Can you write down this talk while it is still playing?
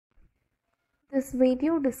This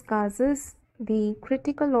video discusses the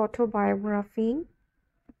critical autobiography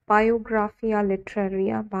Biographia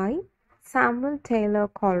Literaria by Samuel Taylor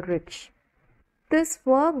Coleridge. This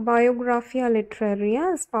work, Biographia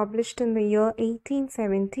Literaria, is published in the year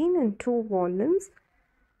 1817 in 2 volumes.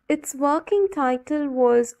 Its working title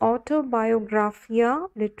was Autobiographia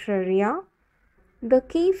Literaria. The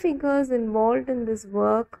key figures involved in this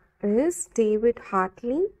work is David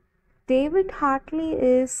Hartley. David Hartley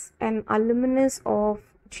is an alumnus of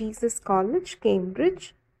Jesus College,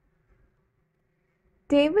 Cambridge.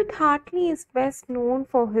 David Hartley is best known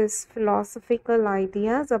for his philosophical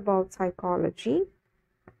ideas about psychology.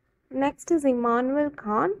 Next is Immanuel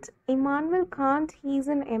Kant. Immanuel Kant, he is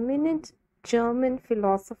an eminent German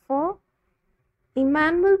philosopher.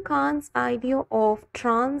 Immanuel Kant's idea of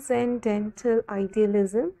transcendental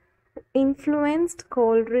idealism influenced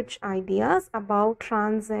Coleridge's ideas about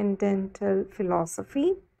transcendental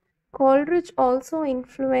philosophy. Coleridge also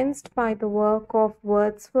influenced by the work of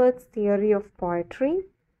Wordsworth's theory of poetry.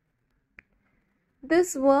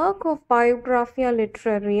 This work of Biographia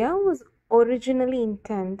Literaria was originally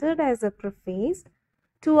intended as a preface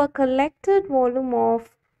to a collected volume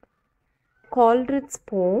of Coleridge's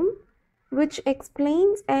poem, which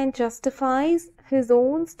explains and justifies his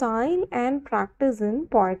own style and practice in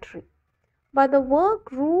poetry. But the work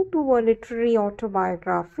grew to a literary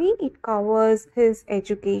autobiography. It covers his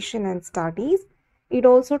education and studies. It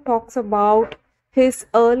also talks about his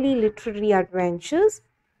early literary adventures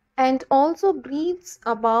and also briefs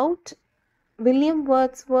about William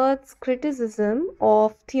Wordsworth's criticism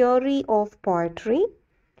of theory of poetry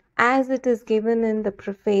as it is given in the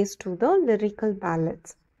preface to the Lyrical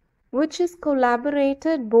Ballads, which is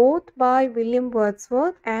collaborated both by William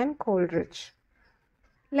Wordsworth and Coleridge.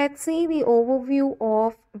 Let's see the overview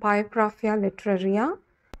of Biographia Literaria.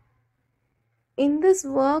 In this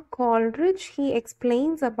work, Coleridge, he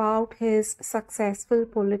explains about his successful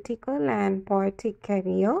political and poetic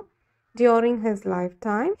career during his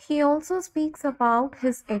lifetime. He also speaks about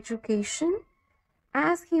his education.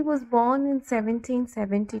 As he was born in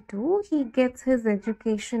 1772, he gets his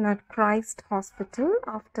education at Christ Hospital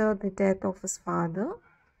after the death of his father.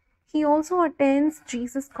 He also attends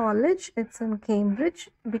Jesus College, it's in Cambridge,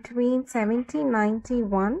 between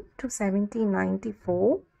 1791 to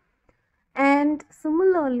 1794. And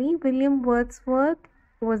similarly, William Wordsworth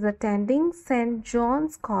was attending St.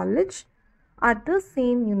 John's College at the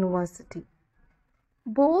same university.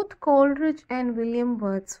 Both Coleridge and William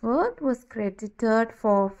Wordsworth was credited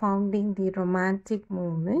for founding the Romantic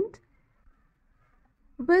movement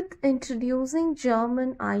with introducing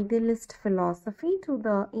German idealist philosophy to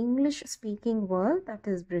the English-speaking world, that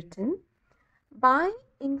is Britain, by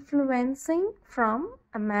influencing from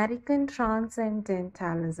American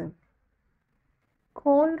transcendentalism.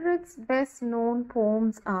 Coleridge's best-known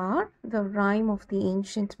poems are The Rime of the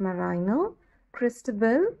Ancient Mariner,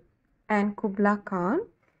 Christabel, and Kubla Khan.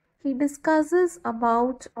 He discusses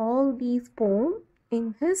about all these poems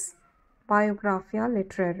in his Biographia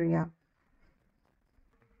Literaria.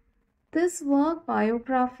 This work,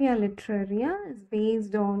 Biographia Literaria, is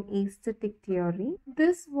based on aesthetic theory.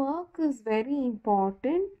 This work is very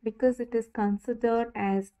important because it is considered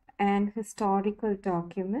as an historical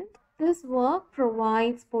document. This work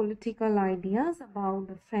provides political ideas about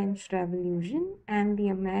the French Revolution and the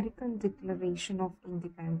American Declaration of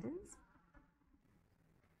Independence.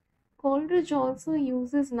 Coleridge also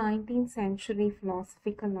uses 19th century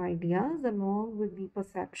philosophical ideas along with the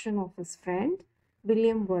perception of his friend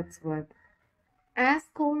William Wordsworth. As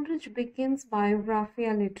Coleridge begins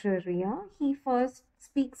Biographia Literaria, he first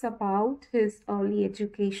speaks about his early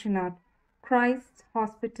education at Christ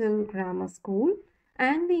Hospital Grammar School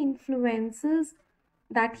and the influences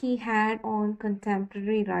that he had on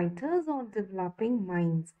contemporary writers on developing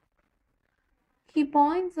minds. He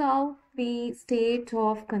points out the state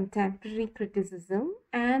of contemporary criticism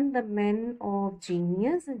and the men of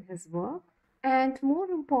genius in his work. And more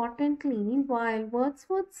importantly, while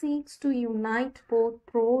Wordsworth seeks to unite both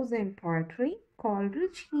prose and poetry,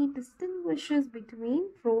 Coleridge, he distinguishes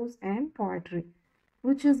between prose and poetry,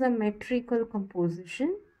 which is a metrical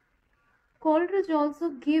composition. Coleridge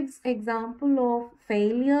also gives example of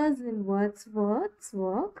failures in Wordsworth's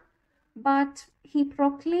work, but he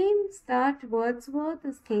proclaims that Wordsworth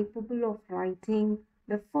is capable of writing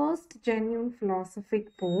the first genuine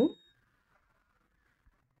philosophic poem.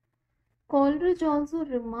 Coleridge also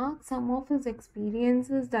remarks some of his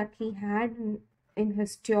experiences that he had in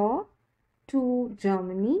his tour to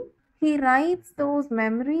Germany. He writes those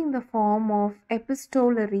memories in the form of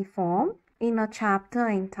epistolary form in a chapter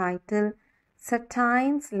entitled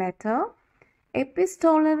Satine's Letter,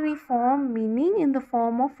 Epistolary form meaning in the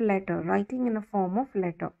form of letter, writing in a form of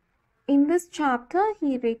letter. In this chapter,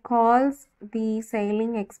 he recalls the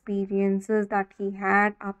sailing experiences that he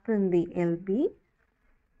had up in the Elbe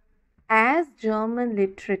as German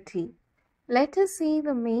literati. Let us see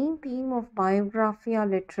the main theme of Biographia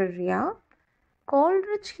Literaria.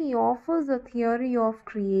 Coleridge, he offers a theory of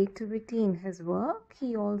creativity in his work.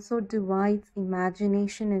 He also divides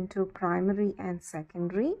imagination into primary and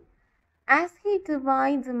secondary. As he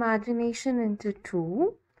divides imagination into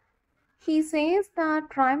two, he says that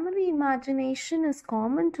primary imagination is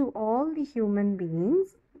common to all the human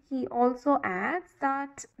beings. He also adds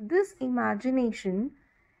that this imagination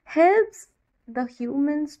helps the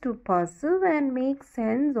humans to perceive and make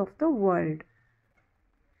sense of the world.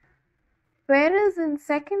 Whereas in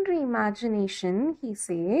secondary imagination, he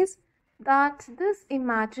says that this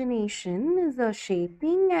imagination is a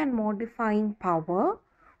shaping and modifying power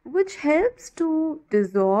which helps to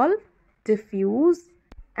dissolve, diffuse,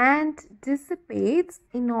 and dissipates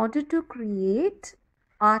in order to create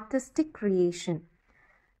artistic creation.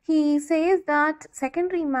 He says that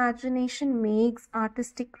secondary imagination makes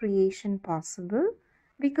artistic creation possible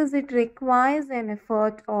because it requires an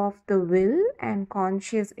effort of the will and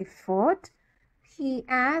conscious effort. He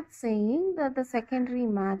adds saying that the secondary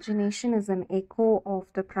imagination is an echo of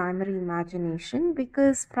the primary imagination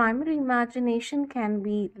because primary imagination can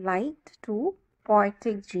be likened to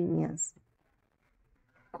poetic genius.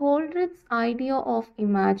 Coleridge's idea of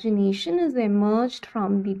imagination is emerged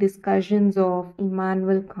from the discussions of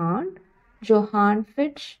Immanuel Kant, Johann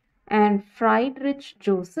Fichte, and Friedrich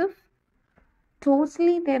Joseph.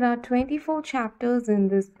 Totally, there are 24 chapters in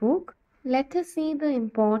this book. Let us see the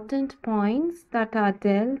important points that are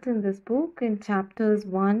dealt in this book in chapters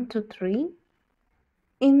 1 to 3.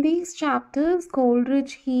 In these chapters,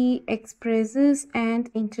 Coleridge, he expresses and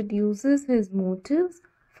introduces his motives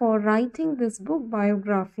for writing this book,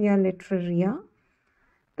 Biographia Literaria.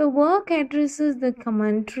 The work addresses the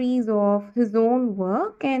commentaries of his own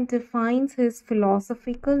work and defines his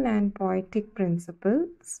philosophical and poetic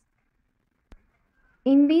principles.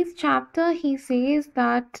 In this chapter, he says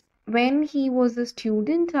that when he was a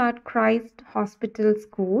student at Christ Hospital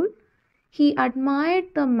School, he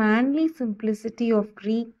admired the manly simplicity of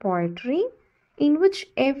Greek poetry, in which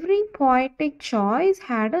every poetic choice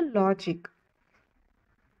had a logic.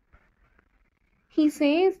 He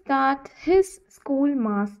says that his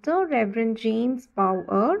schoolmaster, Reverend James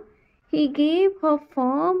Bower, he gave a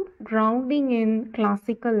firm grounding in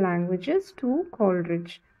classical languages to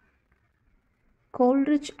Coleridge.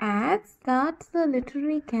 Coleridge adds that the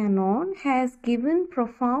literary canon has given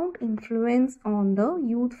profound influence on the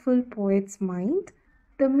youthful poet's mind.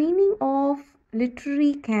 The meaning of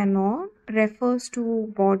literary canon refers to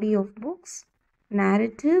body of books,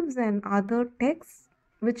 narratives, and other texts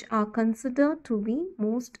which are considered to be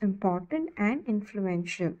most important and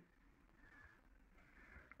influential.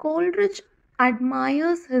 Coleridge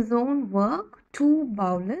admires his own work, To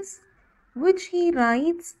Bowles, which he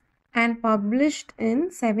writes and published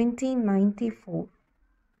in 1794.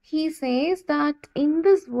 He says that in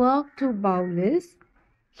this work, To Bowles,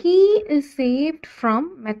 he is saved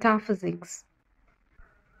from metaphysics.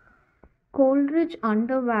 Coleridge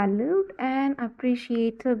undervalued and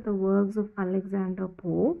appreciated the works of Alexander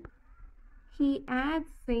Pope. He adds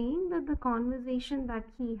saying that the conversation that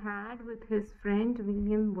he had with his friend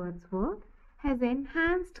William Wordsworth has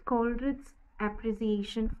enhanced Coleridge's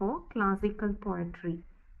appreciation for classical poetry.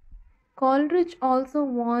 Coleridge also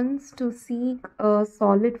wants to seek a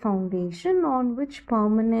solid foundation on which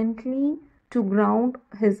permanently to ground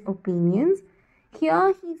his opinions.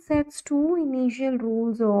 Here he sets two initial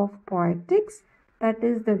rules of poetics, that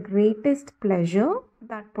is, the greatest pleasure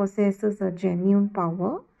that possesses a genuine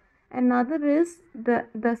power. Another is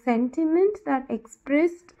the sentiment that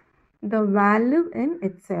expressed the value in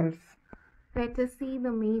itself. Let us see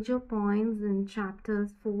the major points in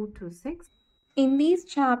chapters 4 to 6. In these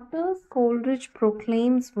chapters, Coleridge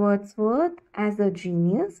proclaims Wordsworth as a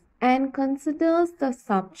genius and considers the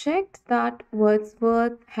subject that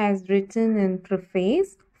Wordsworth has written in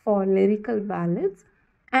preface for lyrical ballads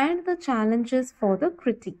and the challenges for the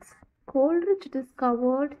critics. Coleridge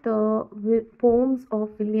discovered the poems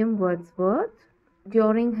of William Wordsworth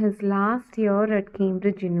during his last year at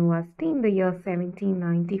Cambridge University in the year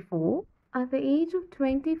 1794. At the age of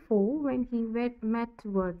 24, when he met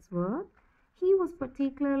Wordsworth, he was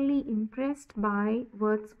particularly impressed by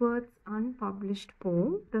Wordsworth's unpublished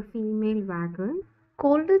poem, The Female Wagon.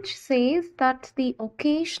 Coleridge says that the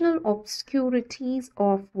occasional obscurities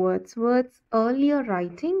of Wordsworth's earlier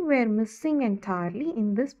writing were missing entirely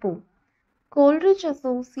in this poem. Coleridge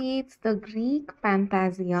associates the Greek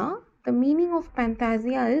pantasia, the meaning of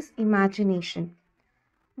pantasia is imagination,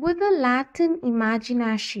 with the Latin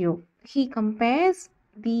imaginatio. He compares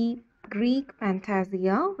the Greek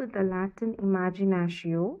pantasia with the Latin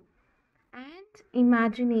imaginatio and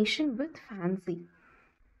imagination with fancy.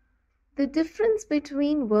 The difference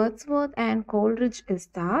between Wordsworth and Coleridge is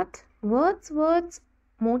that Wordsworth's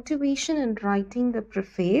motivation in writing the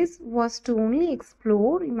preface was to only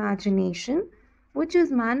explore imagination, which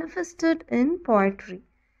is manifested in poetry,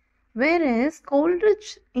 whereas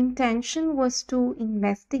Coleridge's intention was to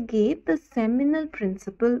investigate the seminal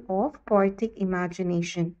principle of poetic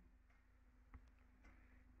imagination.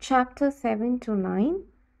 Chapter 7 to 9.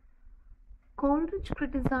 Coleridge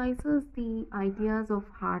criticizes the ideas of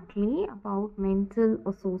Hartley about mental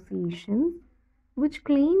associations, which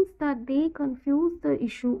claims that they confuse the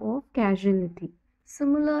issue of causality.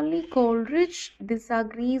 Similarly, Coleridge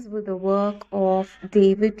disagrees with the work of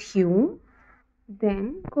David Hume.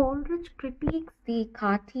 Then, Coleridge critiques the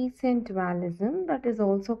Cartesian dualism, that is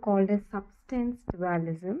also called as substance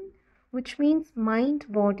dualism, which means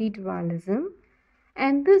mind-body dualism.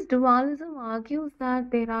 And this dualism argues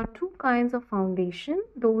that there are two kinds of foundation,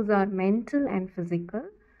 those are mental and physical.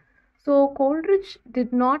 So Coleridge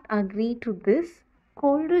did not agree to this.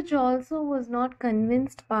 Coleridge also was not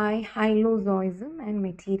convinced by hylozoism and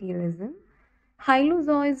materialism.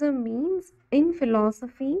 Hylozoism means in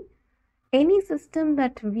philosophy, any system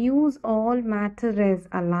that views all matter as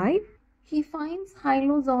alive. He finds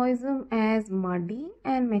hylozoism as muddy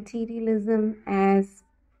and materialism as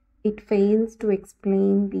it fails to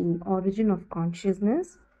explain the origin of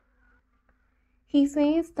consciousness. He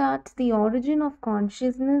says that the origin of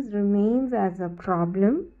consciousness remains as a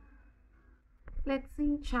problem. Let's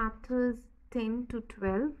see chapters 10 to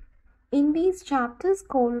 12. In these chapters,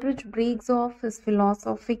 Coleridge breaks off his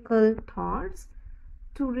philosophical thoughts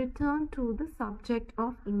to return to the subject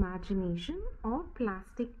of imagination or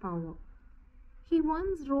plastic power. He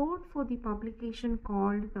once wrote for the publication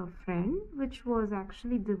called The Friend, which was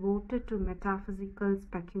actually devoted to metaphysical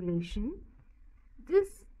speculation.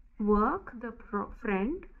 This work, The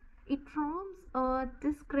Friend, it forms a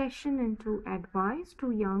discretion into advice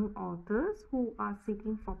to young authors who are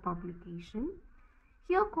seeking for publication.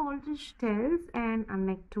 Here Coleridge tells an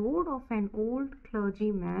anecdote of an old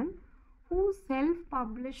clergyman whose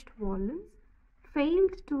self-published volumes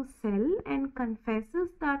failed to sell and confesses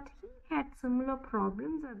that he had similar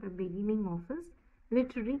problems at the beginning of his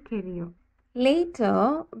literary career.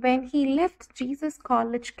 Later, when he left Jesus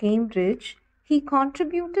College, Cambridge, he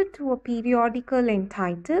contributed to a periodical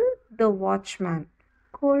entitled The Watchman.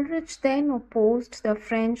 Coleridge then opposed the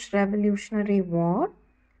French Revolutionary War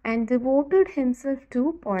and devoted himself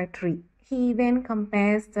to poetry. He then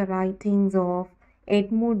compares the writings of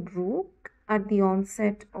Edmund Burke at the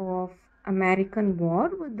onset of American War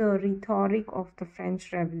with the rhetoric of the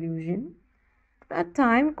French Revolution. At that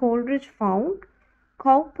time, Coleridge found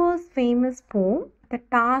Cowper's famous poem, The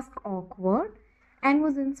Task Awkward, and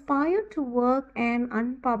was inspired to work an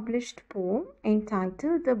unpublished poem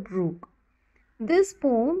entitled The Brook. This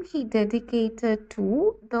poem he dedicated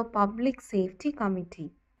to the Public Safety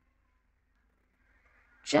Committee.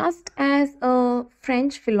 Just as a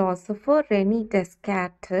French philosopher, René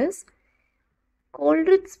Descartes,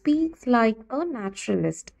 Coleridge speaks like a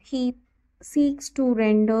naturalist. He seeks to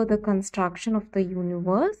render the construction of the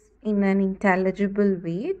universe in an intelligible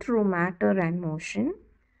way through matter and motion.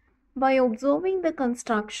 By observing the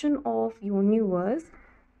construction of universe,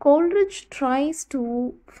 Coleridge tries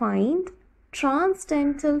to find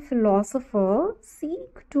transcendental philosophers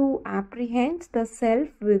seek to apprehend the self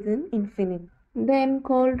within infinite. Then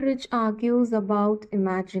Coleridge argues about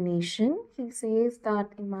imagination. He says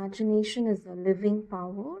that imagination is a living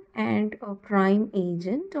power and a prime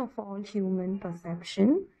agent of all human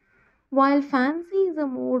perception, while fancy is a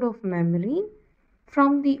mode of memory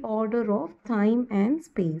from the order of time and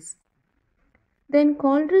space. Then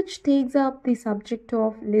Coleridge takes up the subject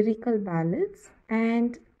of lyrical ballads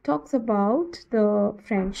and talks about the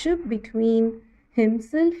friendship between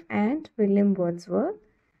himself and William Wordsworth.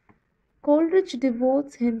 Coleridge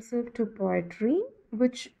devotes himself to poetry,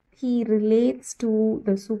 which he relates to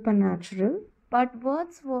the supernatural, but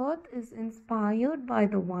Wordsworth is inspired by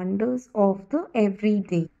the wonders of the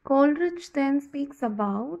everyday. Coleridge then speaks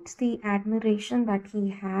about the admiration that he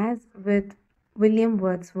has with William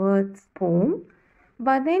Wordsworth's poem,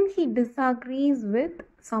 but then he disagrees with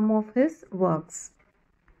some of his works.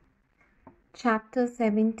 Chapter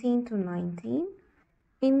 17 to 19.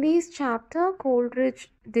 In this chapter,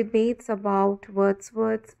 Coleridge debates about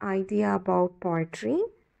Wordsworth's idea about poetry.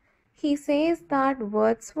 He says that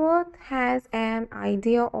Wordsworth has an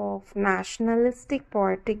idea of nationalistic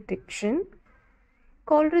poetic diction.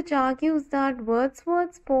 Coleridge argues that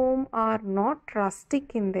Wordsworth's poems are not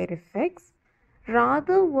rustic in their effects.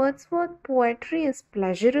 Rather, Wordsworth's poetry is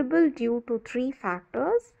pleasurable due to three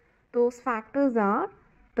factors. Those factors are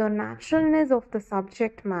the naturalness of the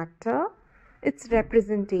subject matter, its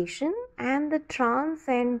representation, and the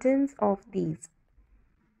transcendence of these.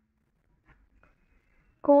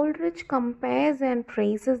 Coleridge compares and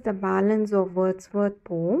praises the balance of Wordsworth's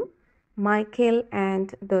poem, Michael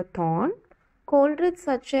and the Thorn. Coleridge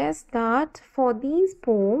suggests that for these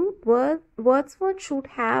poems, Wordsworth should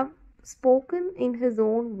have spoken in his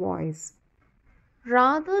own voice,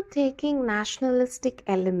 rather taking nationalistic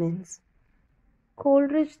elements.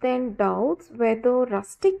 Coleridge then doubts whether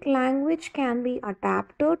rustic language can be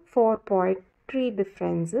adapted for poetry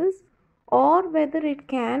differences or whether it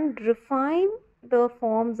can refine the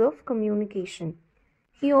forms of communication.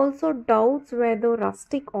 He also doubts whether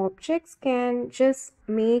rustic objects can just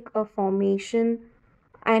make a formation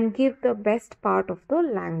and give the best part of the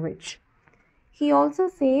language. He also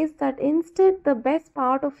says that instead, the best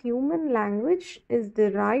part of human language is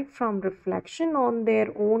derived from reflection on their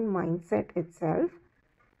own mindset itself.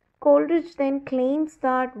 Coleridge then claims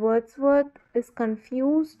that Wordsworth is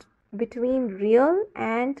confused between real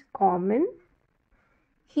and common.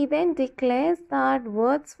 He then declares that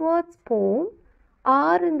Wordsworth's poems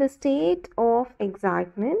are in the state of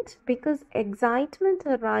excitement because excitement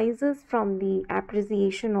arises from the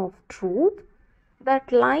appreciation of truth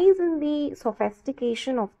that lies in the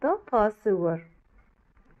sophistication of the perceiver.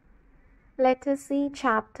 Let us see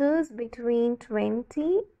chapters between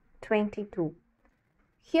 20-22.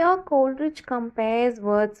 Here Coleridge compares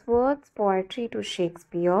Wordsworth's poetry to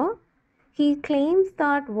Shakespeare. He claims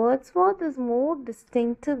that Wordsworth is more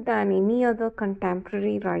distinctive than any other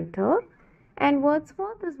contemporary writer, and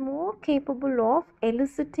Wordsworth is more capable of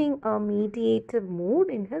eliciting a meditative mood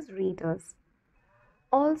in his readers.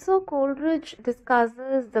 Also, Coleridge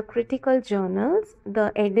discusses the critical journals,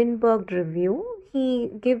 the Edinburgh Review. He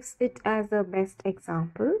gives it as a best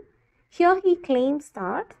example. Here he claims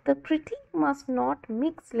that the critique must not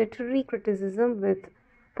mix literary criticism with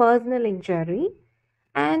personal injury,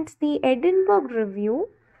 and the Edinburgh Review,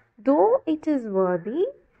 though it is worthy,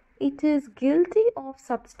 it is guilty of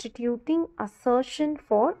substituting assertion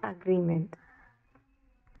for agreement.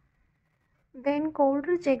 Then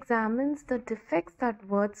Coleridge examines the defects that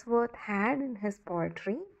Wordsworth had in his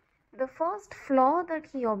poetry. The first flaw that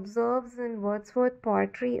he observes in Wordsworth's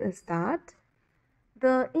poetry is that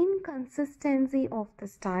the inconsistency of the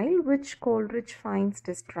style, which Coleridge finds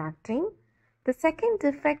distracting. The second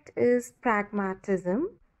defect is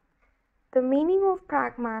pragmatism. The meaning of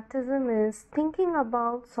pragmatism is thinking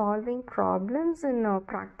about solving problems in a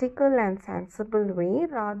practical and sensible way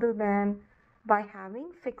rather than by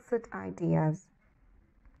having fixed ideas.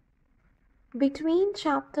 Between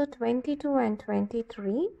chapter 22 and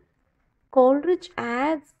 23, Coleridge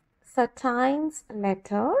adds Satine's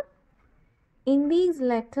letter. In these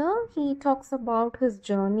letters, he talks about his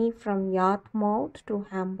journey from Yarmouth to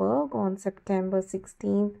Hamburg on September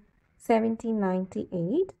 16,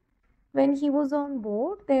 1798. When he was on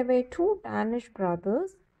board, there were two Danish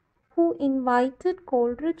brothers who invited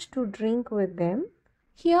Coleridge to drink with them.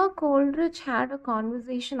 Here, Coleridge had a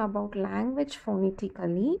conversation about language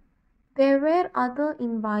phonetically. There were other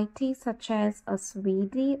invitees such as a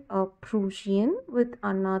Swede, a Prussian with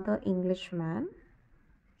another Englishman.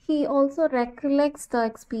 He also recollects the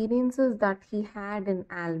experiences that he had in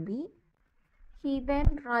Albi. He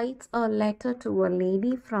then writes a letter to a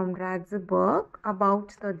lady from Ratzeburg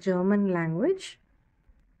about the German language.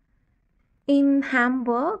 In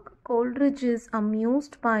Hamburg, Coleridge is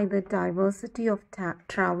amused by the diversity of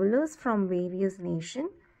travelers from various nations.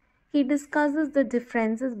 He discusses the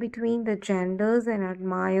differences between the genders and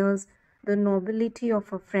admires the nobility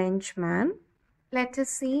of a Frenchman. Let us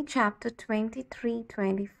see chapter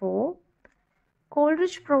 23-24.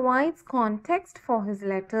 Coleridge provides context for his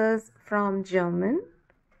letters from German.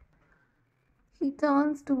 He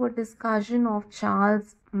turns to a discussion of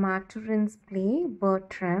Charles Maturin's play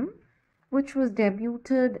Bertram, which was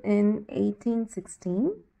debuted in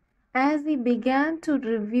 1816. As he began to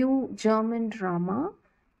review German drama,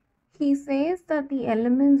 he says that the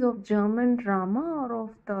elements of German drama are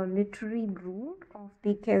of the literary brood of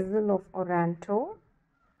the Castle of Otranto.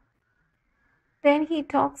 Then he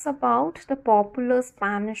talks about the popular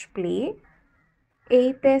Spanish play,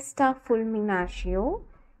 A Testa Fulminatio.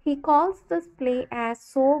 He calls this play as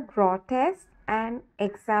so grotesque and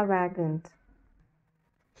extravagant.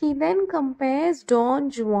 He then compares Don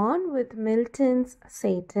Juan with Milton's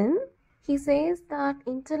Satan. He says that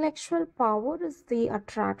intellectual power is the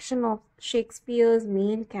attraction of Shakespeare's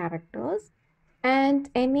main characters and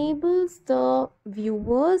enables the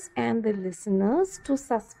viewers and the listeners to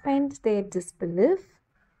suspend their disbelief.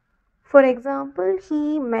 For example,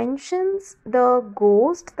 he mentions the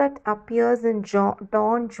ghost that appears in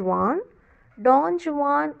Don Juan. Don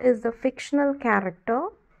Juan is the fictional character.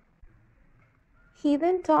 He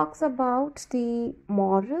then talks about the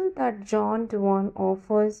moral that John Juan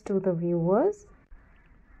offers to the viewers.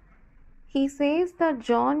 He says that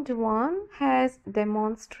John Juan has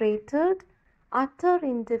demonstrated utter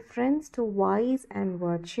indifference to vice and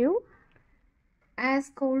virtue.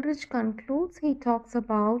 As Coleridge concludes, he talks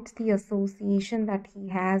about the association that he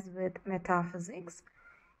has with metaphysics.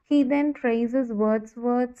 He then praises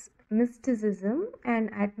Wordsworth's mysticism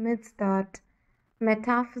and admits that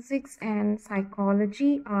metaphysics and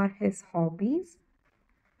psychology are his hobbies.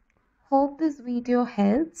 Hope this video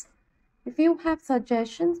helps. If you have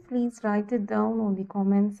suggestions, please write it down on the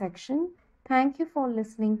comment section. Thank you for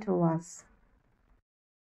listening to us.